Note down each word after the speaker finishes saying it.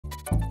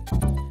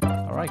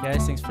Alright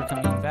guys, thanks for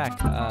coming back.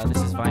 This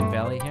is Vine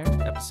Valley here,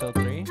 episode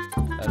 3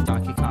 of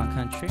Donkey Kong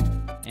Country,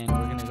 and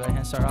we're going to go ahead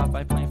and start off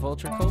by playing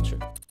Vulture Culture.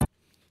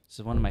 This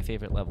is one of my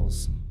favorite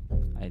levels.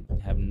 I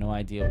have no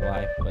idea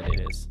why, but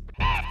it is.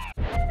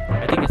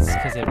 I think it's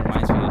because it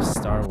reminds me of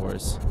Star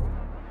Wars.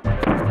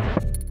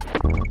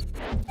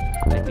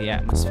 Like the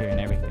atmosphere and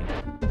everything.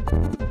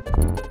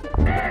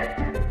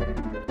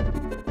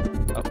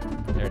 Oh,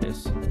 there it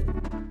is.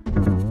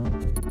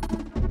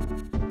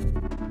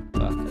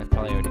 Fuck, I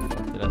probably already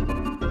fucked it up.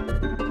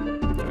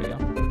 There we go.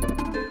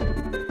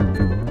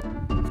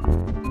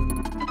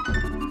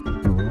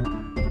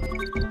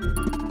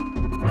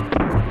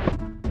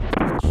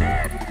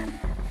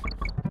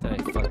 Did I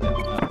fuck that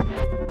one up?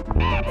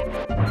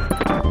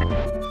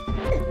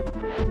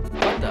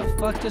 What the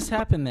fuck just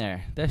happened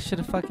there? That should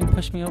have fucking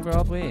pushed me over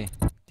all the way.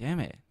 Damn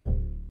it.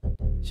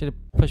 Should have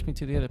pushed me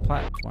to the other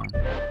platform. Do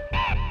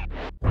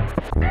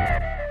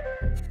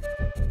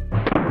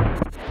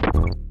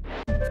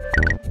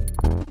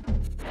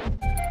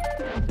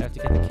I have to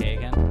get the K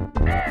again?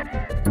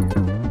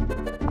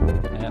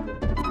 Yep.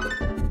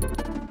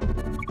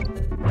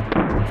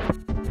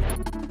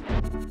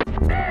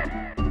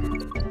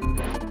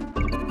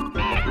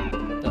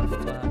 The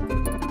fuck?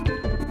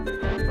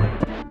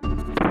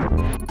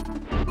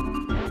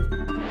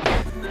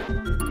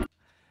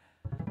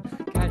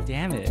 God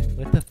damn it.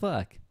 What the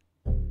fuck?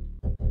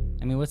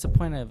 I mean, what's the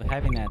point of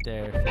having that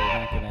there if you're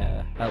not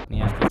gonna help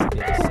me out to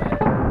the other side?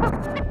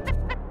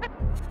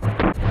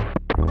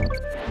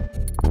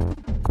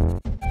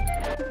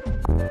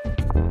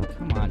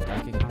 Come on,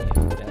 Donkey Kong,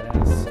 you fat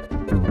ass.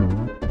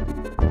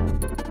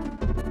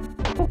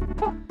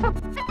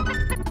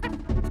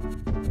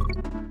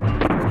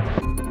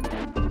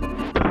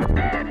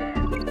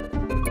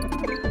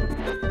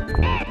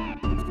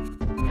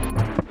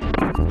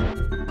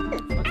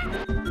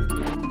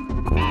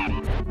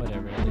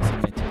 Whatever, at least I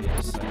made it to the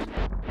other side.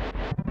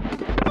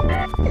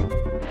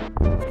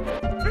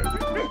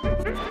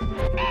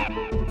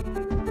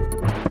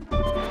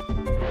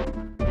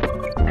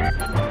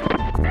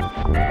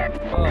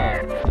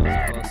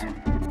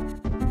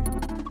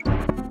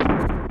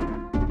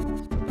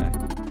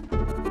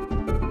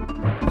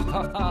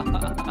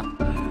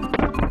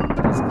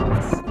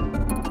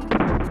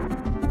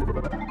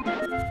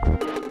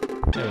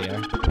 There we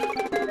are.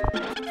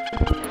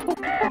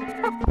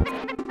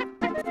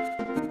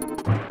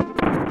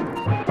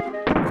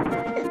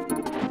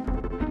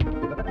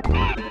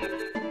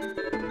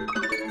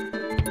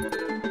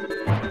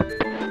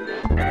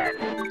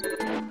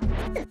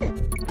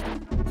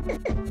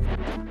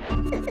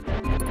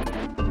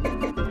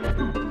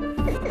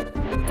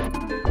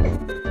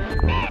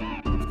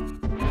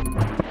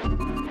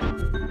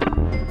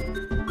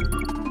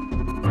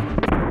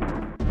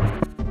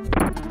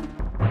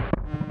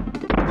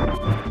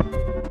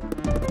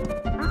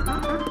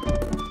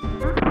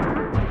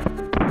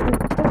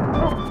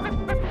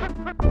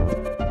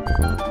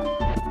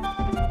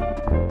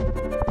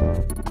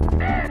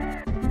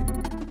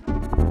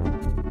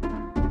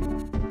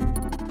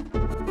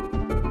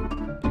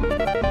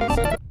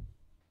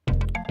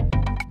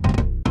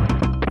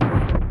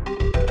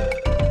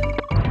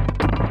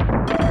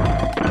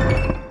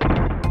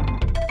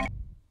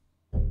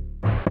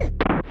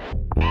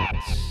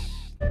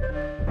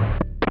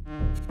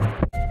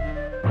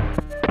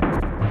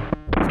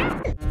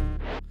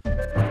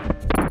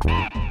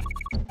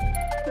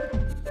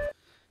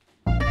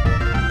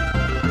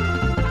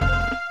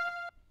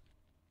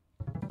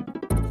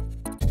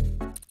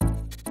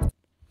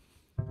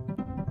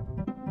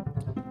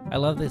 I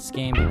love this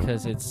game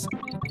because it's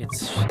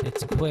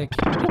quick,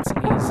 it's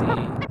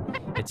easy,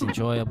 it's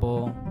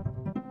enjoyable.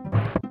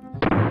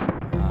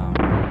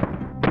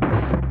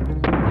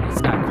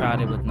 It's not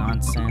crowded with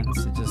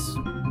nonsense.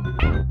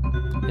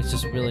 It's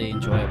just really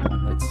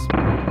enjoyable. It's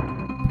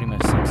pretty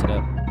much sums it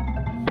up.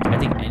 I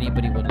think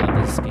anybody would love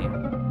this game,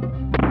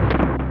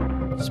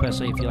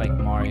 especially if you like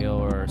Mario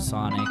or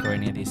Sonic or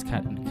any of these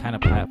kind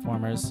of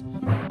platformers.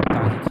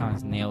 Donkey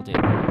Kong's nailed it.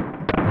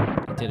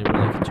 He did a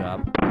really good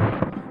job.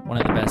 One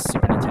of the best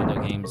Super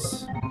Nintendo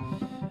games,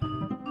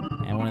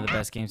 and one of the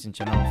best games in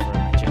general for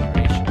my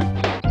generation.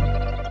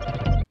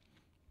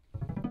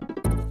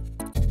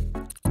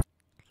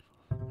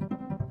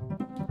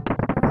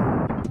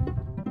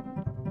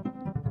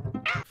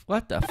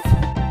 What the f?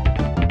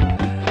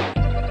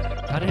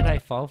 How did I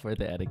fall for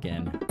that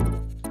again?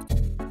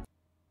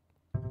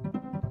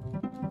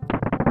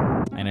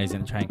 I know he's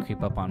gonna try and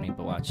creep up on me,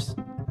 but watch.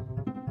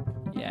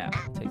 Yeah,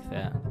 take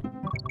that.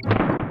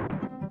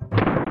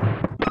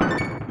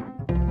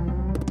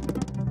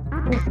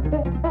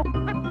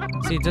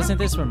 See, doesn't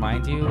this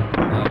remind you of,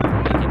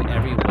 like, in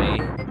every way,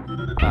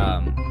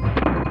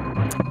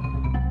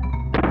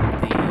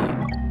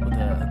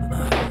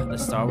 the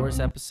Star Wars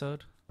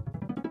episode?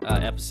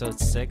 Episode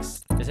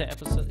 6. Is it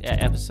episode? Yeah,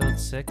 episode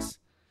 6.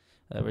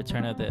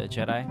 Return of the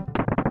Jedi.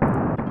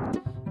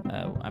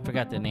 I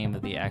forgot the name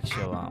of the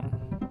actual,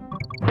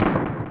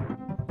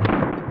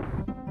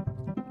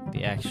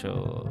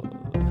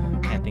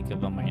 can't think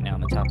of them right now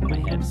on the top of my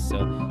head, so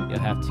you'll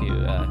have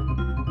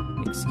to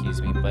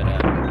excuse me, but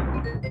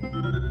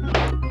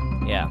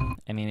yeah,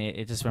 I mean,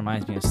 it just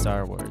reminds me of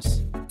Star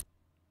Wars.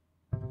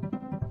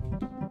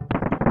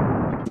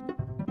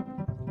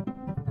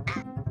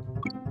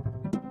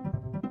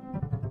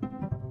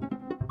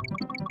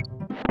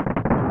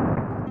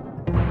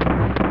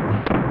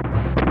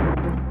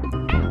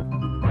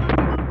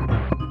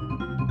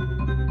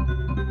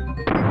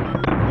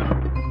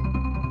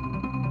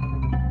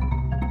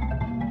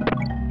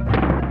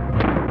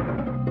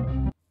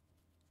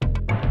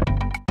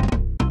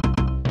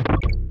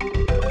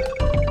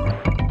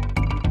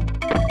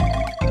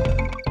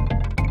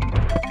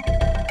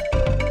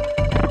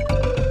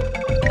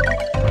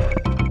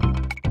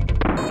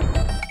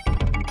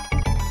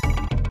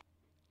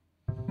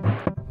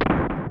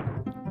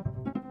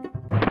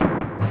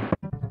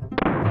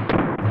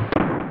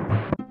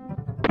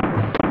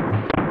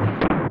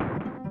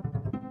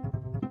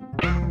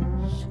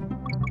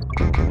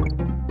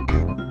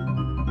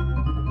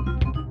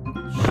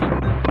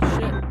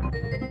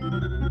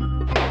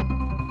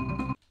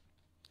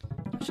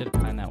 Should have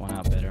planned that one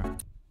out better.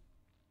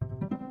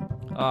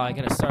 Oh, I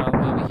gotta start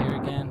all the way over here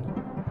again.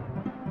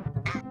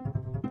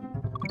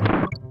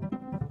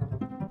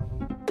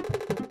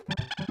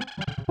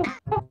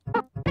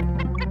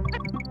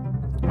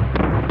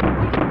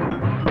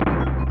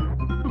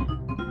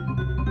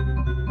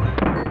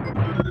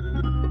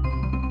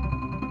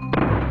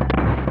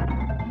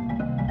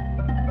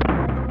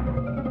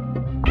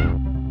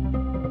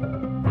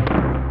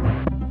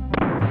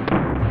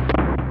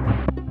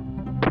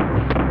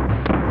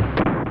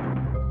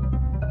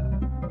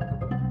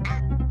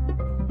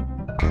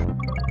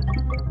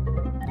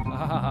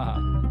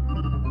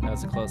 That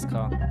was a close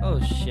call. Oh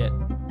shit.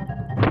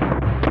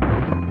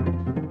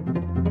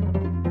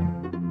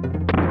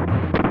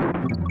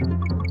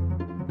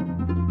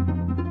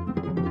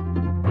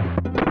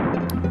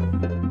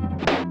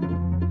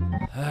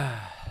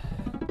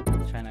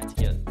 Try not to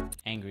get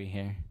angry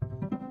here.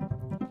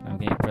 I'm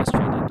getting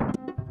frustrated.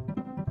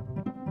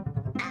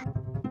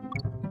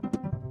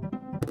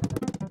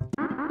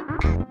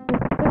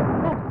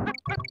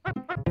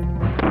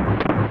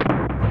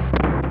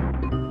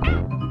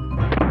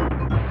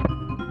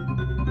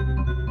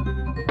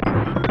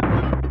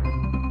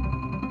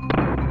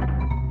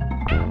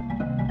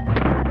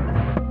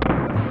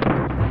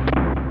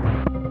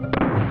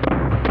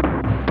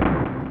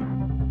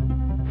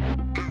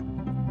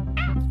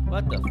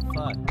 What the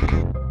fuck,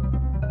 dude?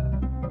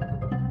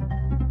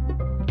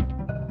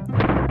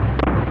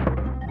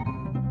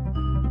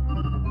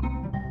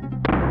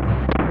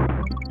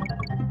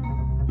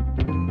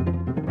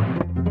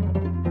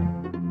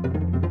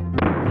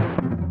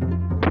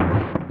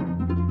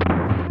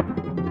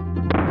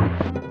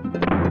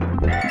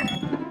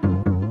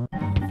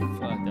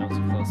 Fuck, that was a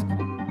close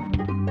call.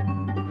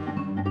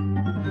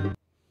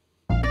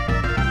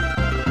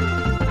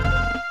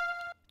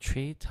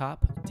 Treetop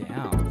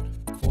Down.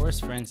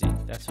 Forest Frenzy.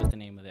 That's what the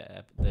name of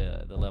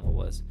the level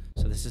was.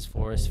 So this is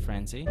Forest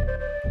Frenzy.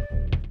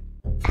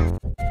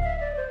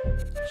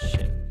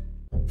 Shit.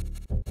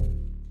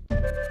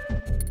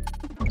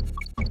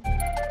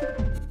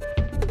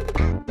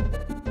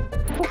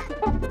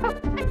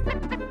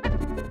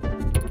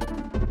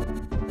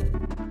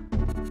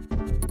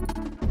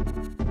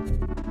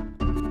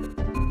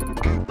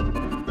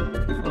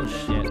 Oh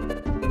shit.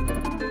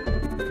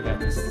 I forgot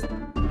this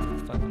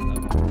fucking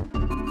level.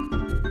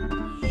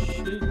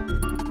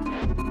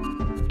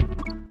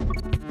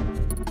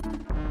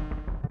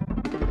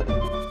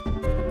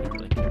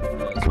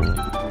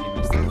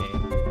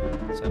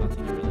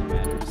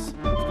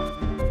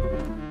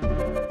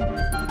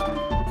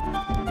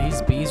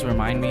 These bees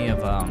remind me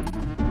of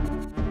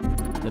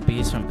the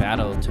bees from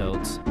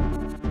Battletoads.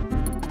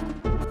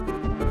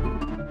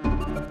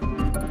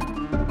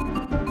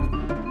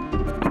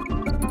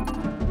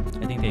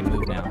 I think they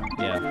move now.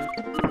 Yeah.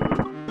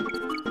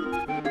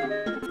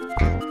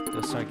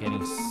 They'll start getting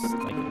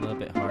like a little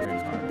bit harder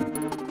and harder.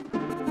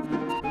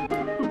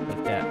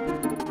 Like that.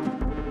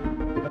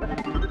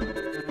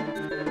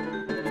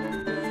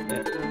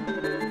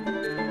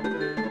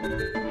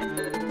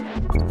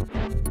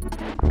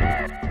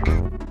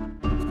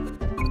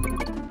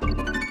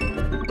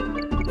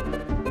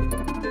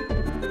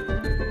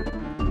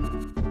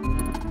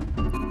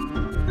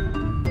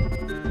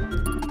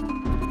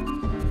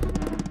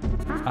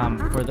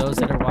 For those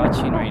that are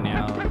watching right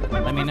now,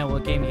 let me know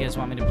what game you guys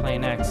want me to play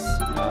next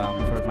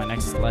for my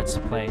next Let's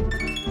Play.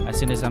 As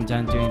soon as I'm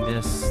done doing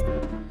this,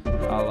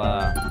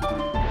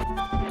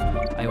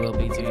 I will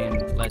be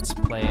doing Let's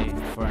Play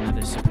for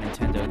another Super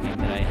Nintendo game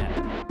that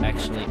I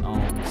actually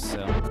own.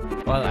 So,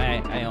 well,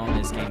 I own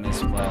this game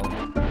as well.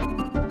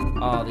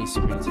 All these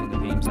Super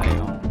Nintendo games I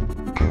own.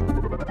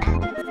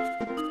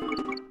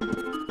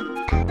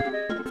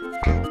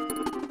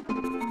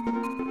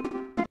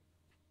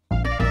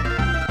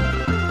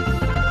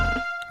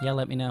 Yeah,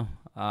 let me know.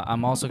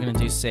 I'm also going to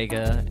do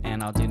Sega,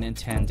 and I'll do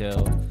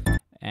Nintendo,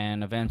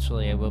 and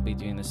eventually I will be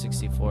doing the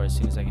 64 as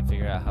soon as I can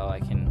figure out how I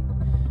can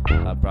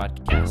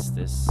broadcast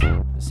this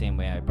the same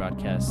way I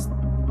broadcast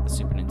the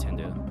Super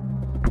Nintendo.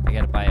 I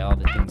gotta buy all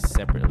the things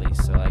separately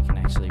so I can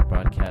actually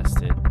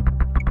broadcast it.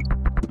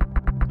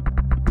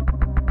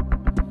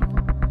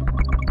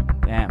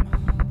 Damn.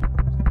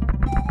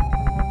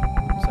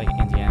 It's like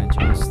Indiana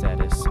Jones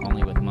status,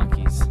 only with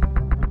monkeys.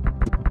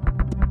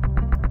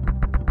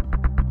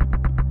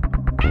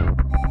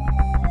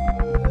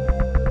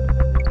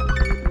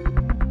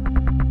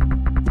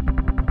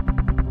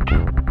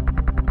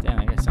 Damn,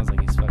 that guy sounds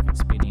like he's fucking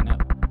speeding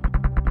up.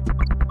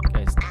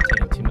 Guy's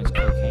taking too much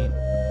cocaine.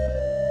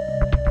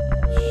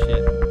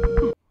 Shit.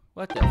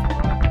 What the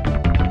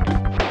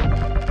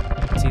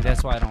fuck? See,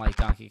 that's why I don't like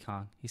Donkey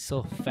Kong. He's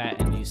so fat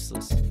and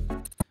useless.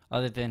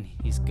 Other than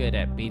he's good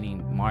at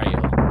beating Mario.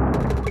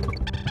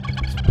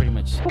 He's pretty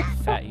much a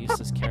fat,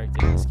 useless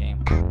character in this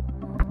game.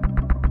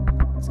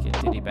 Let's get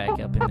Diddy back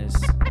up in this.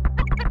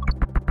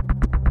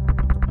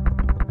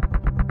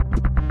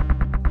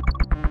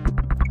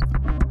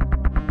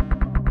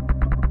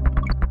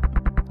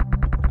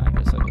 I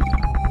guess I'll go down.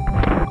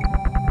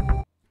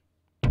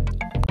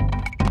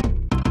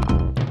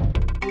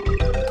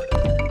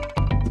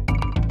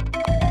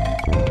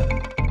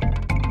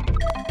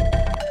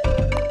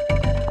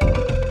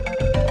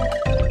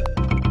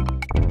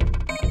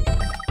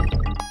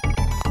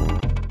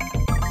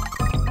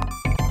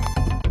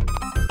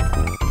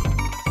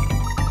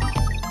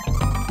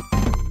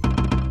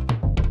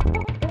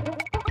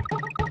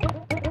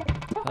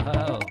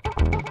 Oh.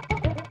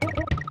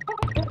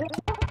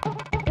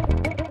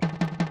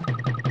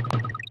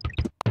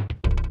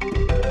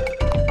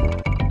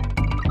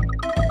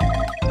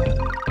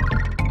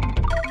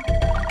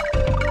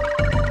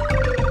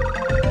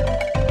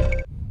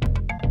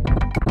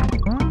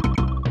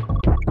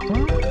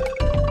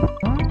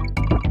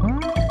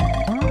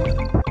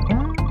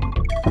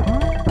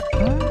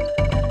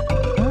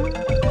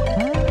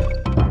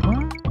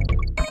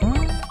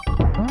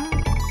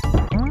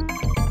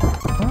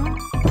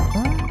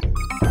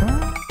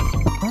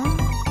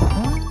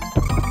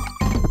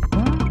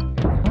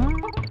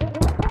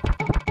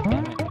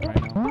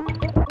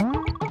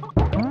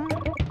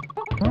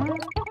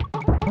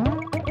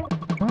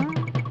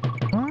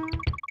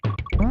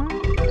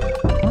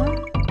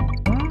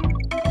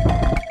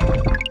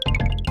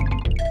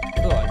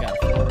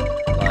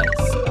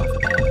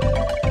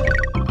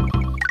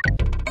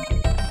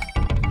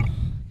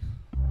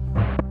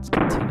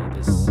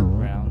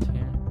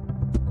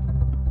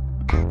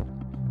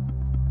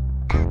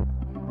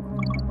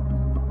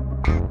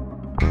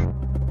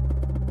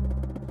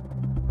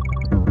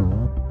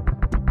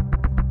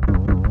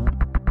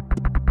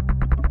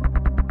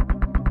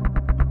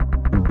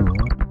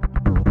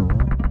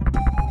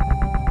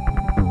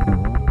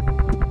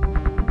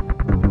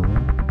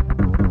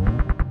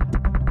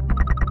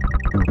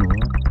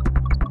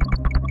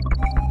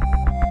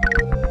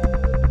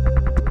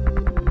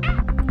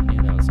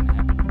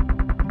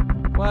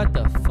 What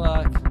the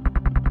fuck?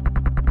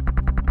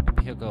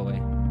 Maybe he'll go away.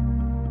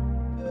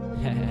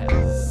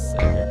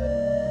 Sucker.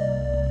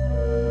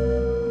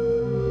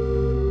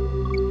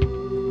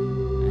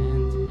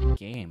 And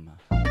game.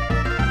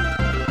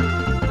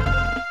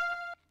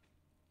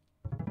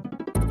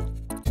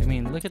 I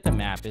mean, look at the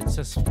map. It's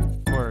just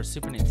for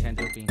Super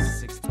Nintendo being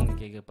 16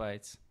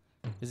 gigabytes.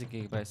 Is it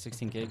gigabytes?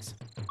 16 gigs?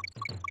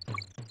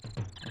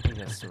 I think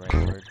that's the right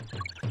word.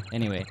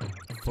 Anyway,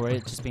 for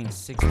it just being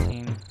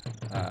 16,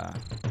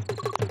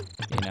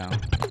 you know,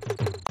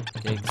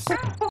 gigs,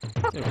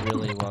 it's a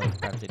really well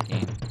crafted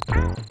game.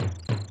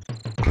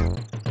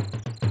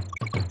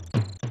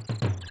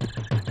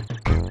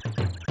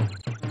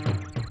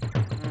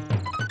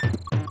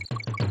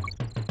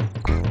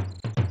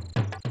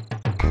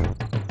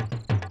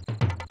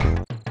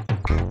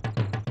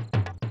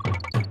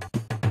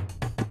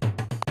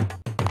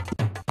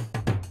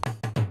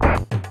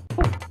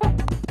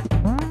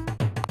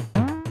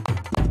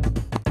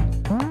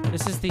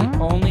 This is the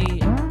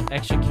only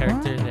extra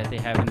character that they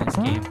have in this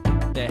game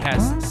that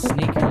has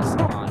sneakers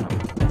on.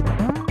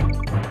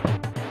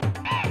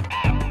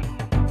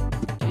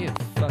 You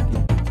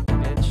fucking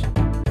bitch.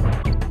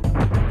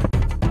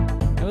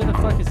 Who the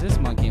fuck is this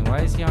monkey? And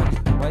why is he on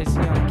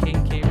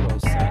King K.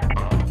 Rool's side?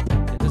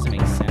 That doesn't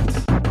make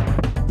sense.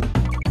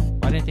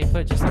 Why didn't they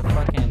put just a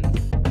fucking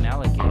an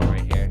alligator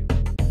right here?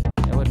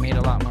 That would have made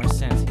a lot more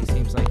sense. He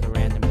seems like a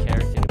random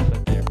character to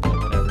put there, but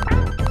whatever.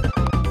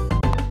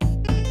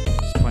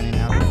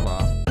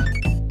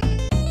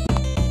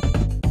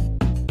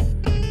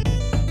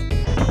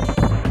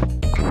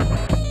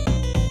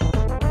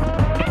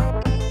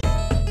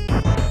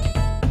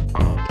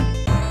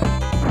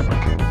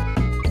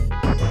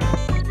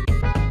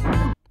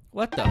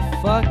 What the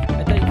fuck?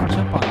 I thought you could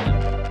jump on them.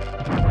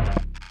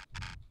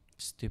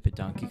 Stupid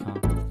Donkey Kong.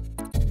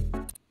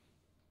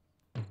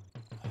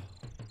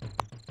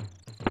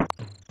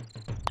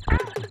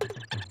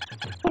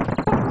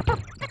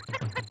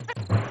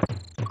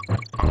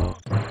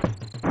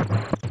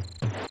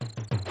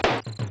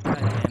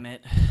 God damn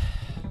it.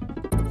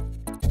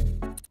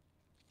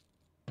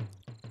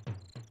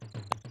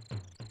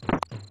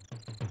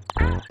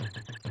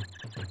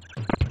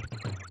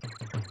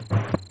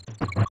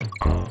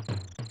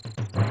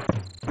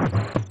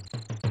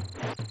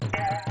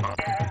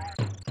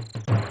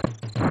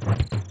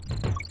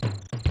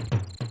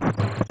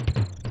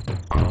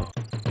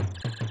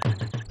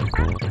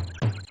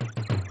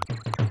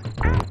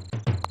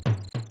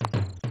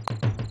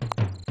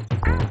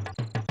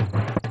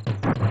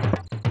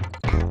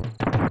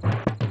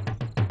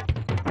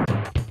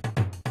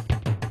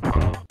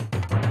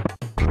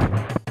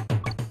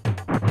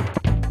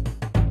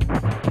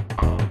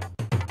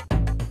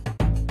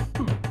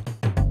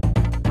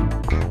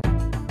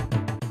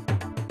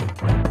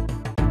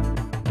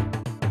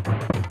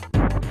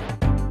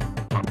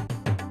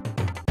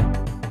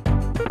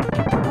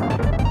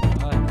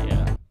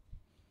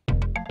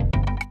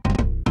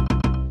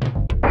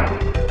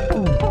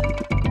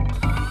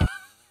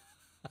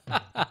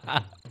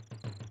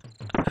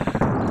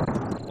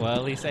 Well,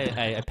 at least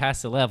I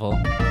passed the level.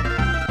 I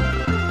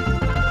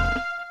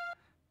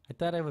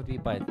thought I would be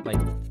by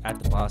at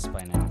the boss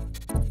by now.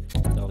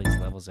 With all these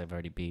levels I've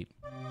already beat.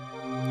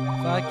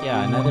 Fuck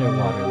yeah, another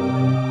water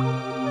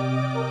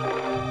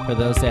level. For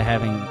those that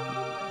haven't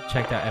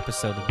checked out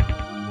episode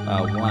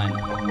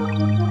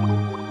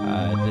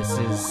 1, this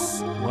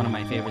is one of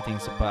my favorite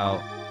things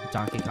about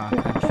Donkey Kong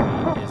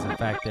Country is the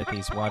fact that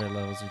these water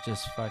levels are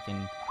just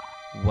fucking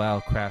well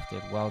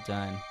crafted, well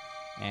done,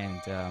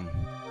 and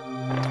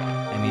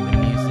I mean the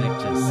music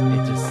just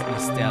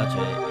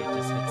nostalgia. It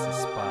just hits the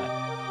spot.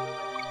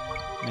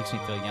 Makes me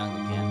feel young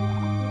again.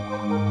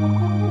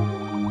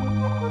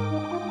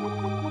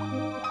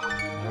 I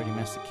already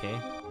missed a K.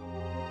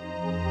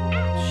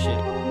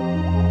 Shit.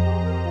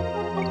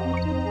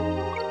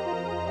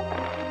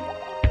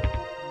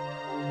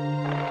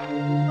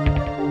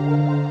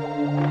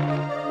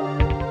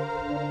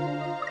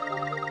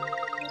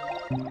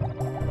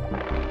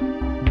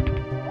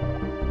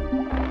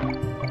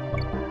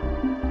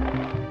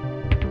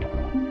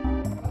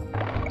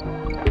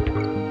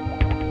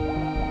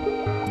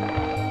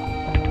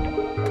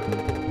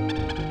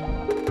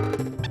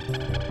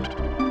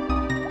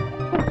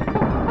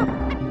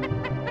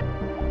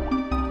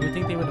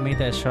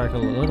 That shark a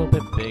little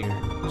bit bigger,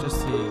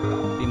 just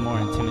to be more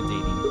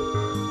intimidating.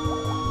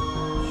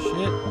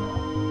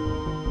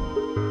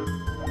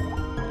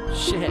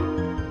 Shit.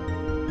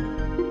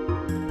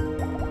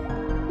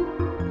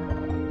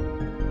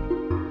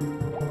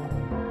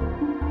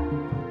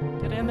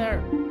 Get in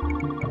there.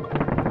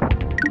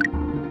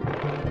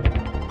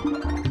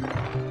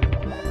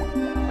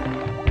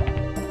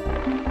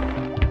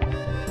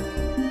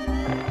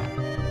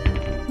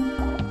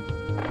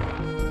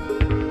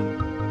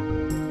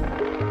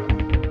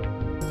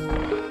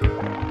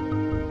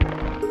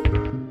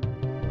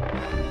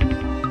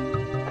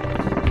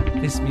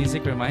 This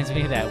music reminds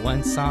me of that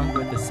one song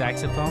with the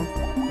saxophone,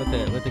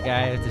 with the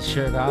guy with his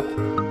shirt off.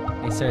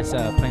 He starts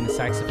playing the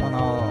saxophone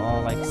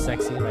all like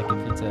sexy, like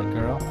if it's a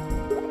girl.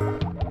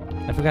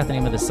 I forgot the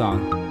name of the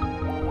song.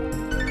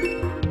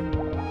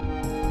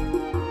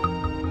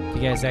 If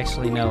you guys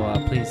actually know,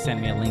 please send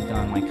me a link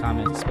on my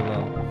comments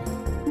below.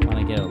 I want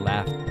to get a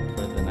laugh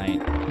for the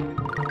night.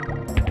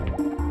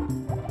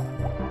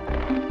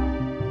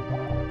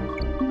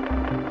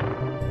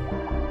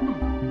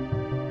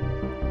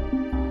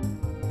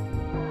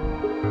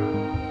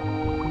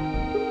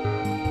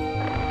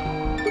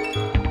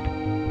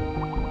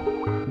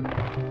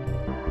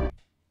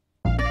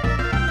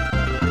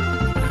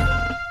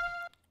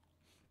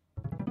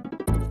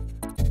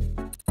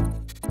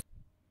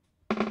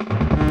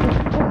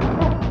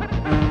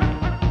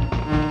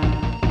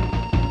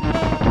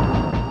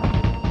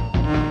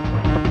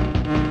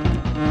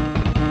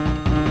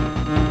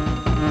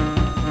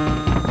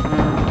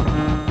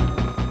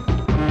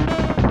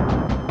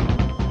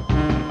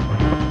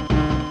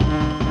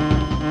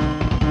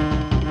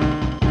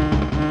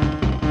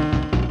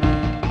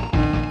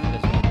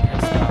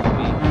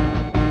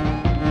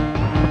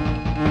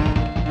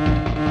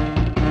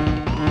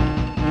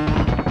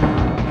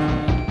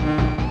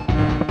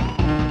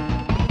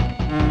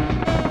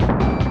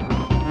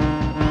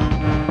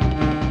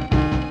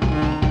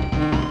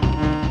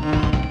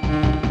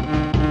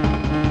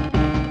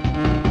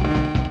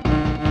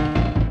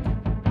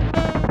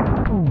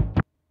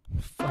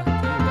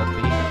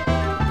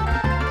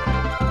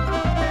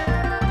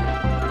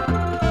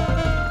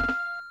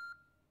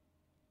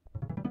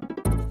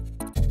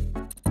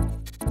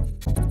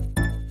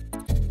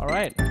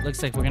 Alright,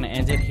 looks like we're going to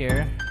end it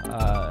here.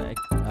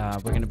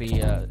 We're going to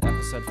be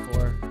episode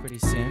 4 pretty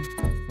soon,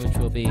 which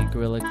will be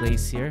Gorilla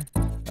Glacier.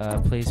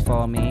 Please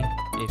follow me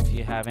if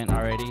you haven't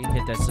already.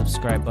 Hit that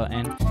subscribe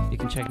button. You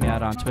can check me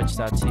out on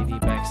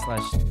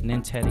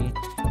twitch.tv/Ninteddie.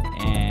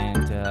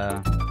 And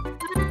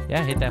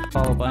yeah, hit that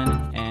follow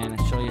button and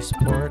show your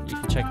support. You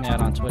can check me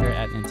out on Twitter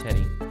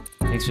 @Ninteddie.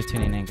 Thanks for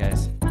tuning in,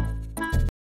 guys.